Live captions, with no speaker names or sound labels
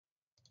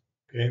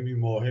came in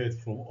my head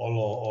from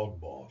Allah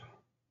Akbar.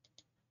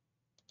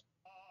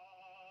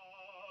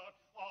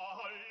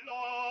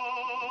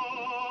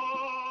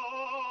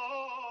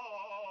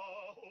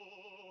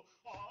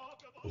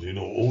 Because you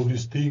know, all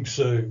these things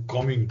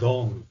coming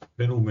down,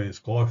 phenomenon,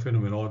 sky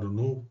phenomenon, I don't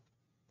know.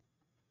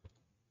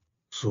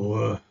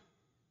 So,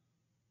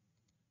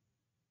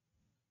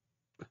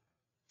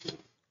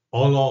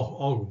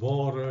 Allah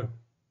Akbar,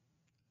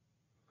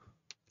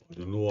 I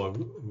don't know, I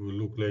will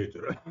look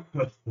later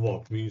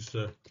what means.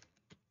 Oh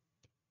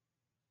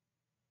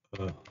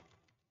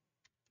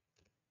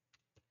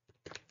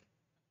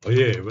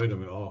yeah, wait a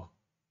minute.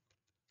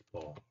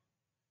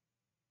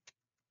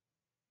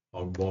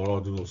 Akbar, I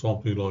don't know,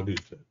 something like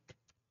this.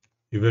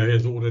 If it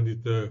has already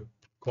the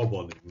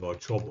Kabbalah, like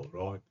Chaba,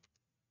 right?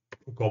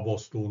 Kabbalah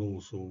stone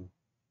also.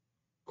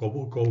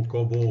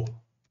 Kabbalah,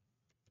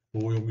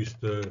 Royal is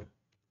the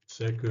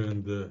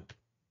second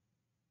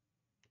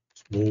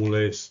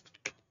smallest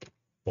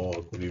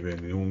park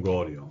even in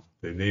Hungary.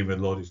 They name it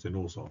like this, they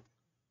know something.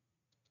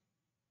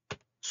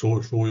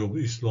 So Royal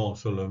Islam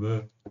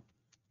Salame,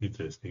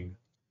 interesting.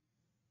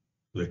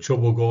 The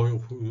Chaba guy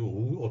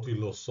who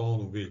Attila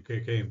son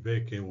came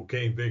back and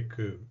came back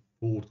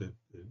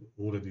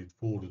already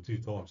 3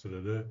 times.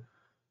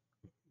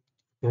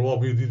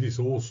 Probably did this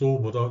also,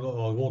 but I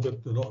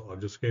wanted, I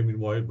just came in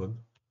my head, but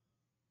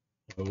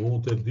I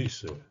wanted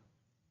this.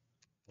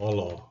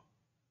 Allah.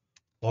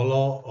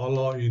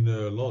 Allah in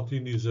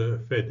Latin is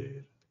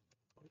feder,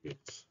 I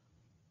guess.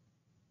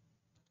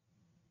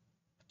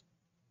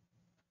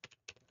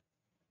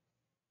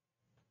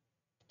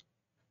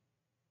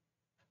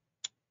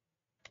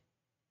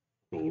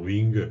 Or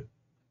wing.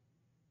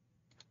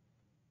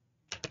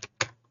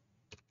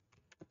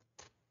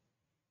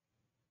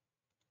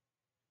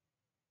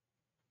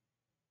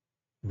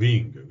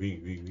 Wing.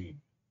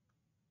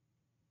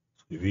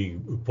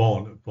 Wing.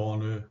 Pan.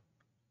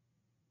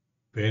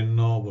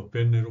 Penna, but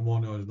pen in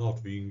Romania is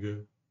not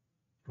wing.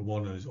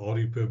 Romania is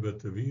aripe,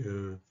 but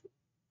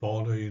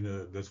Pane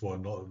in, that's why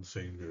I'm not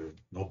saying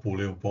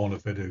Napoleon, Pane,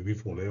 Feder,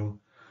 Napoleon.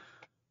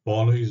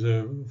 Pane is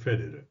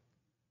Federer.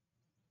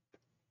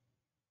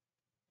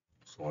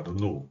 So I don't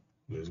know.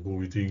 Let's go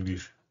with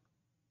English.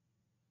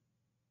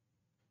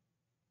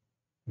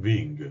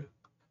 Wing.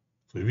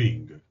 So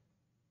wing.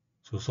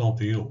 So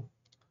something, you know.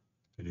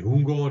 In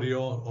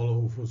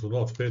Hungarian, so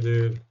not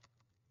Feder,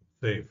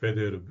 say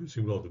Feder,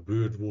 similar to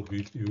bird, what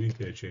we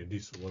interchange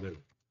this or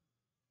whatever.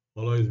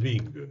 Allah is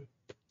wing.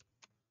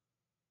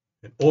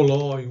 And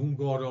Allah in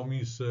Hungarian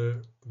means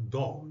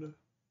down.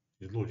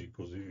 It's logic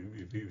because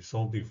if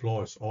something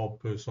flies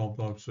up,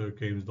 sometimes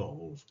comes down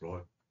also,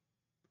 right?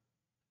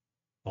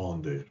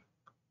 Under.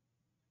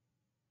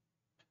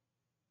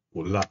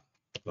 Or la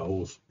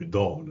also be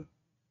down.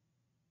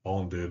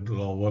 Under,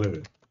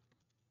 whatever.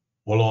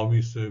 Allah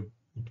means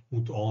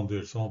put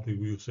under something,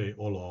 we say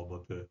Allah,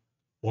 but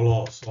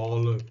Allah,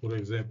 Sal, for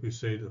example,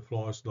 say that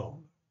flies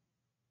down.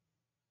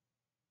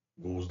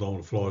 Goes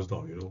down, flies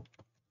down, you know.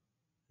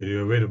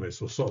 Anyway, wait a minute.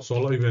 So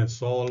Sal, even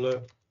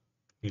Sal,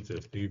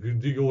 interesting. If you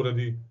dig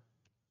already,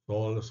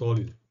 Sal is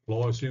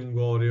flies in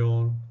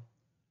Hungarian.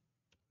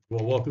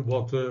 Well, what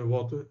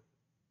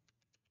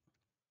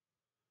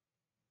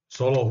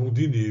Salah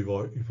Houdini,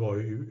 if I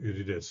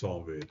read that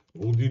somewhere.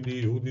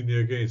 Houdini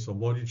again,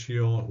 somebody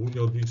Chian,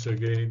 Hunyadis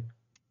again.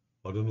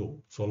 I don't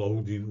know. Salah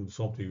Houdin,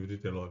 something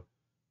written like.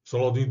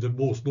 Saladin, the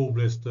most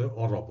noblest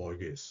Arab, I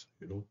guess,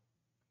 you know.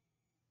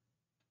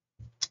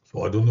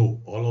 So I don't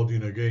know.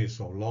 Aladdin again,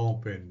 some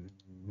lamp and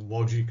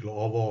magic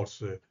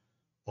avars,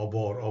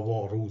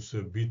 avar who's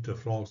beat the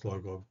France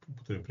like I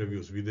put in a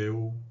previous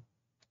video.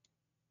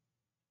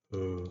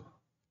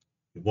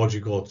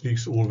 Magical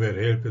tricks all were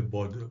helped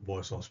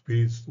by some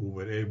spirits who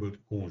were able to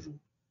conjure.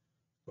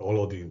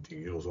 Aladdin thing,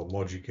 you know, some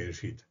magic and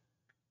shit.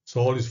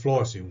 Saul is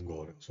flies in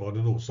Hungary, so I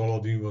don't know.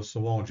 Saladin was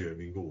Savanger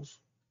in goes.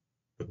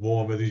 But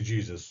Mohammed is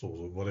Jesus, so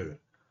whatever.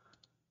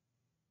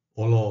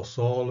 Allah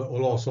Sal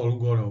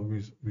Hungarian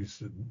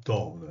means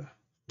down.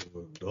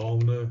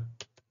 Down.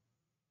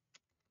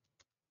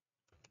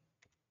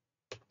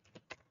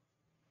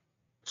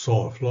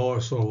 Saw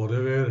flies or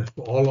whatever.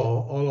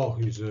 Allah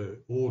is or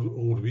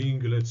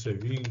wing, let's say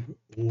wing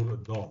or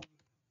down.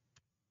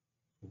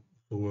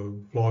 So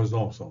flies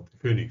down something,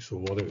 phoenix or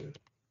whatever.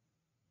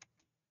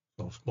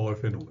 Some sky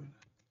phenomenon.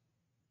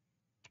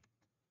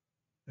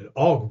 And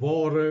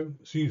Akbar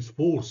seems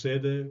forced.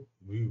 We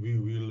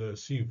will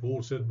see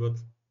forced, but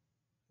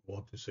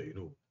what to say,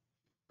 no.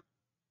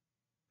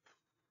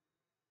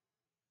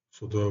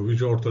 So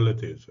which are the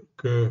letters?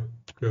 K,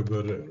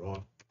 right?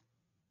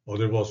 Or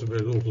there was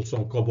also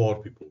some Kabar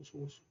people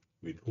also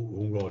with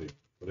Hungarian,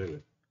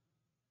 whatever.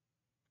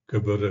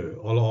 Kebere,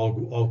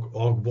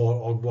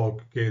 Akbar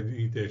can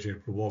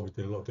interchange probably.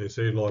 They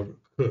say like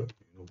K, you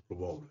know,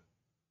 probably.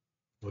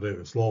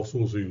 Whatever. Slavs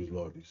also use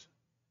like this.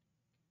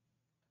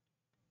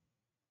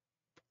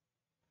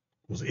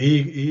 Because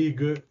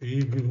ege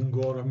in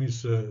Hungarian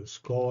means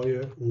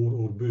sky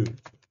or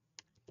bird.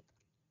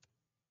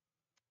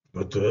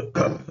 But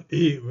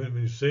when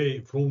we say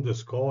from the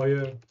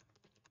sky,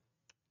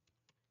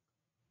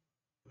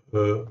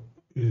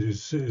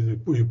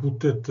 You put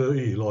that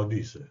like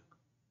this.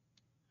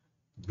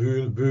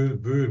 Böl,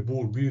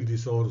 bil,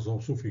 these are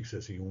some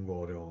suffixes in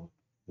Hungarian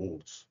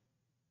words.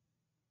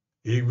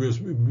 Eagles,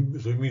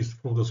 so it means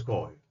from the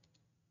sky.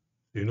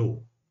 You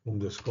know, from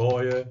the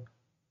sky,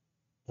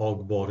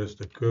 akhbar is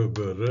the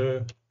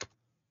köbere,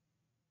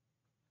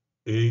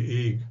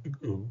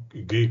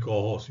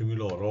 GKH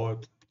similar,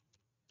 right?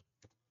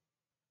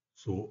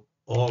 So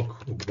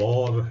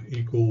akhbar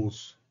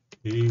equals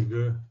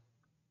ege,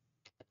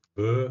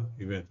 je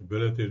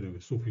beleted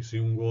med suffix i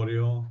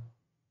Hungarian,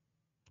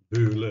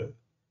 böle,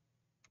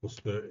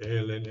 because the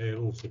L and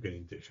L also can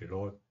integration,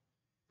 right?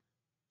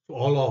 So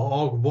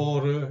alla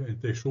akhbar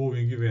and they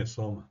showing even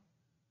some,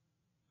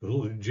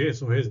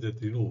 Jason has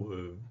that, you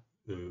know,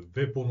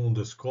 weapon on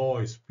the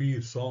sky,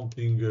 spear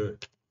something,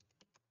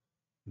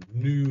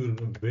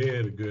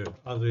 Nuremberg,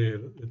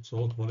 other, it's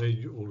not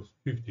 180 or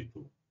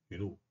 52, you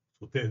know.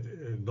 So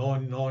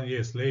 9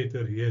 years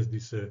later, he has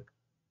this,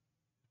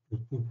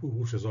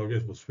 which I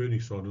guess was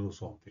Phoenix or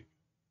something.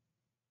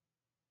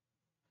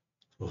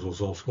 So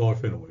some scar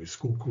phenomenon. It's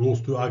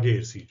close to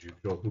akhbar siege,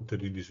 which I put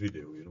in this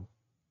video, you know.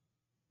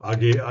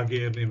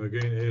 Akhbar name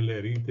again,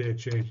 LR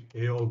interchange,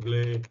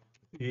 eagle,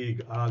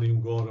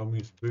 alium, gara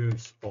means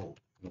burns out,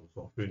 you know,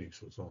 some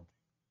Phoenix or something.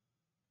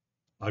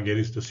 Akhbar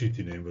is the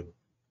city name, but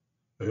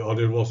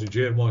other was in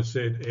German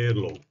said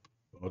airlow.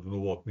 I don't know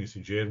what it means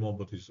in German,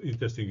 but it's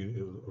interesting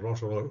in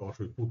Russia. I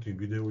should put in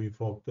video, in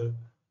fact.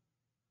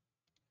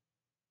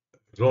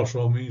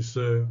 Russia means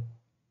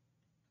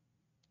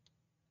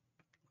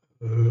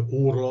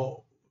aura.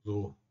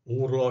 So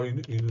aura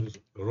in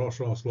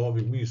Russian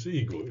Slavic means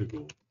eagle,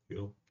 you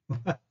know.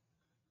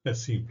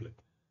 That's simple.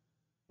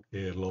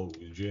 Airlow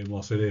in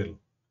German said airlow.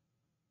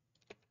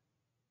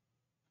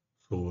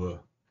 So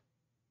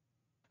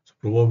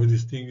probably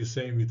this thing is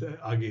same with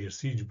akhbar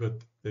siege,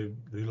 but they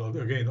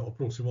again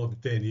approximately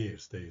 10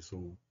 years.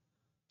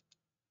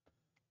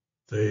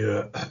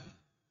 They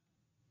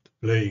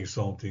playing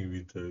something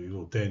with, you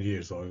know, 10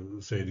 years. I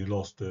say they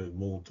lost the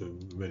month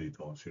many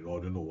times, you know,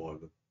 I don't know why,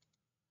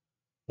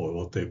 but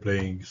what they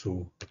playing.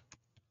 So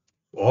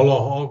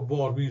Allah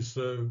Akbar means,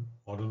 I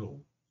don't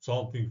know,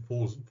 something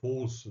falls,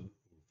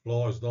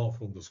 flies down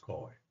from the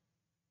sky.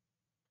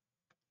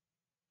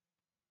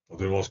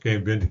 Or er was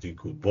geen anything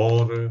good.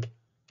 Bara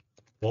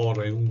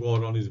in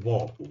Ungarn is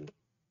vakuum.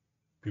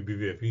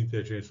 PBVF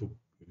interchange, so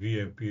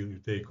VMP, you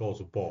take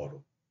also para.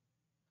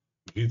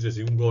 Gites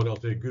in Ungarn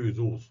säger Gud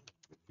också.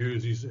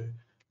 Gud is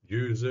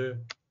Göse,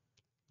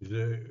 is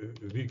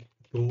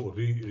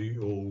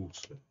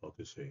victorious, what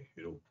they say,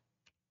 you know.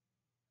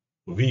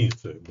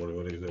 Vinst,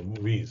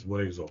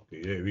 more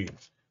exactly, yeah,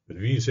 vinst. But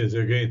vinst is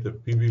again the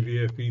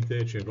PBVF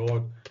interchange,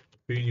 right?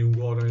 Fin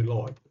Ungarn and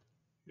light,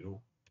 you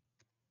know.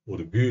 Or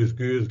the Gud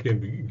can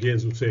be, again,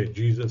 would say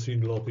Jesus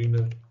in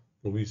Latin,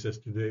 for we says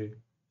today,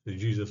 the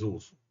Jesus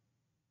also.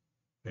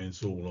 And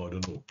so on, I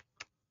don't know.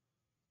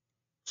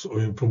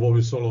 So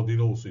probably saladin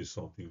also is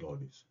something like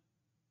this.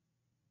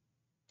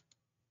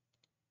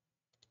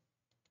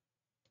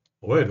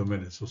 Wait a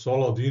minute, so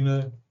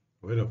saladin,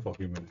 wait a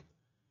fucking minute.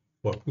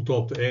 But put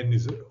up the N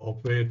is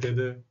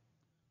operated.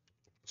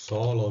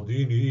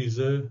 Saladin is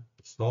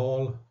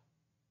Saladin,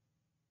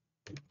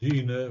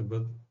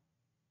 but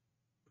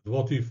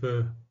what if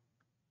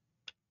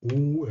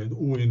U and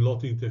U in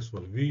Latin text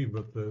was V,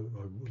 but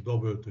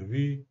double the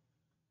V.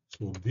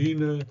 So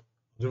dine,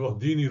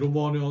 dini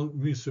Romania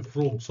means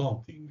from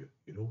something,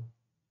 you know.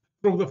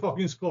 From the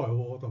fucking sky,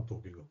 what I'm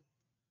talking about.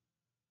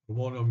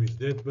 Romania means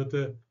that, but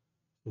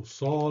so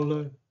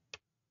sal,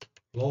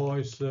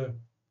 flies,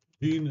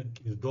 din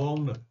is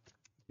down,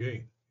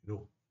 again, you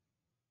know.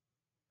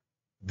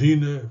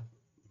 Dine,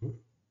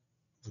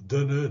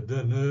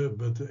 denne,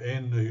 but the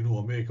N, you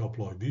know, I make up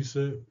like this,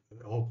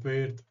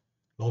 upward.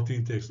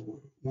 Latin text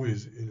U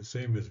is the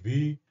same as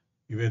V.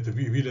 You weet, the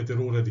V letter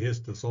already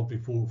has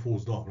something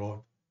falls down,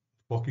 right?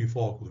 Fucking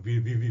fall,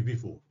 V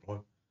fall,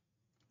 right?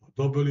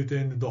 Double it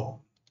and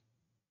down.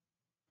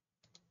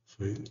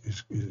 So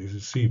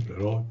it's simple,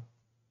 right?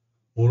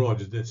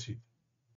 Alright, that's it.